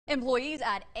Employees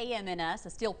at AMNS, a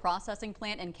steel processing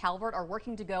plant in Calvert, are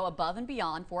working to go above and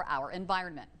beyond for our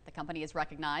environment. The company is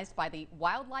recognized by the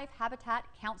Wildlife Habitat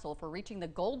Council for reaching the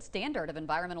gold standard of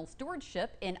environmental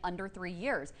stewardship in under 3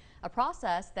 years, a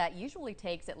process that usually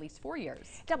takes at least 4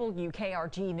 years.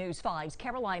 WKRG News 5's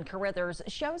Caroline Carruthers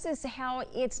shows us how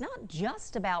it's not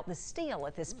just about the steel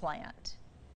at this plant.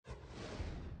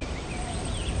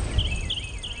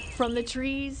 From the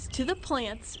trees to the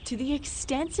plants to the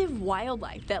extensive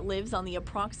wildlife that lives on the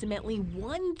approximately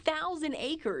 1,000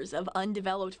 acres of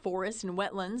undeveloped forests and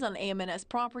wetlands on AMNS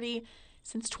property,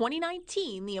 since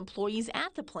 2019, the employees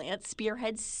at the plant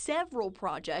spearhead several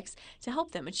projects to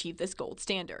help them achieve this gold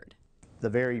standard. The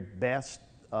very best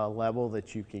level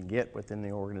that you can get within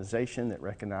the organization that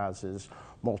recognizes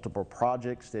multiple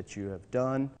projects that you have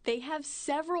done. They have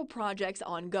several projects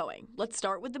ongoing. Let's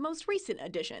start with the most recent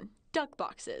addition, duck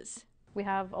boxes. We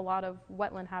have a lot of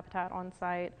wetland habitat on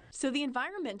site. So the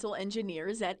environmental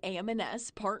engineers at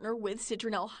AMNS partner with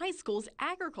Citronelle High School's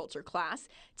agriculture class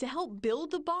to help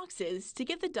build the boxes to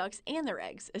give the ducks and their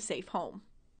eggs a safe home.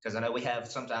 Because I know we have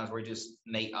sometimes we just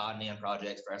make odd and end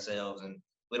projects for ourselves and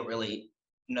we don't really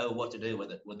know what to do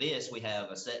with it. With this, we have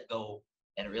a set goal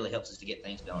and it really helps us to get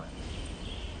things done.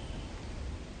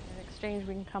 In exchange,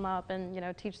 we can come up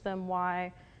and teach them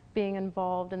why being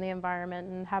involved in the environment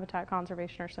and habitat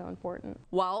conservation are so important.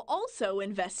 While also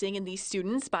investing in these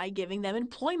students by giving them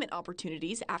employment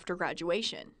opportunities after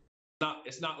graduation.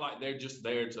 It's not like they're just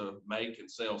there to make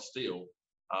and sell steel.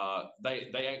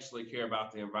 They actually care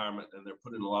about the environment and they're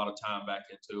putting a lot of time back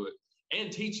into it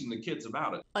and teaching the kids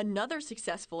about it. Another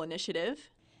successful initiative.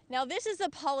 Now, this is a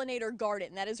pollinator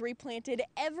garden that is replanted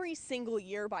every single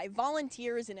year by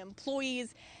volunteers and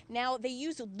employees. Now, they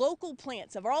use local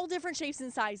plants of all different shapes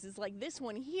and sizes like this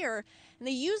one here, and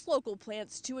they use local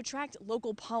plants to attract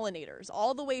local pollinators,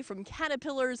 all the way from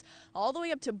caterpillars, all the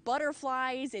way up to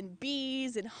butterflies and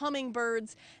bees and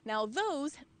hummingbirds. Now,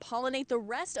 those pollinate the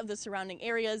rest of the surrounding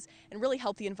areas and really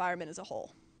help the environment as a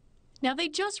whole. Now, they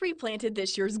just replanted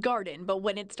this year's garden, but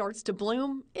when it starts to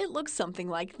bloom, it looks something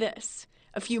like this.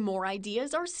 A few more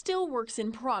ideas are still works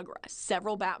in progress.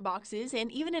 Several bat boxes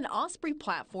and even an osprey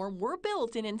platform were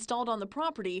built and installed on the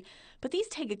property, but these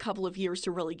take a couple of years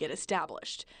to really get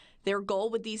established. Their goal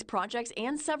with these projects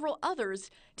and several others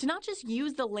to not just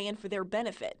use the land for their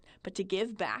benefit, but to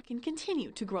give back and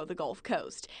continue to grow the Gulf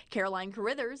Coast. Caroline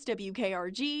Carruthers,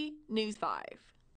 WKRG News 5.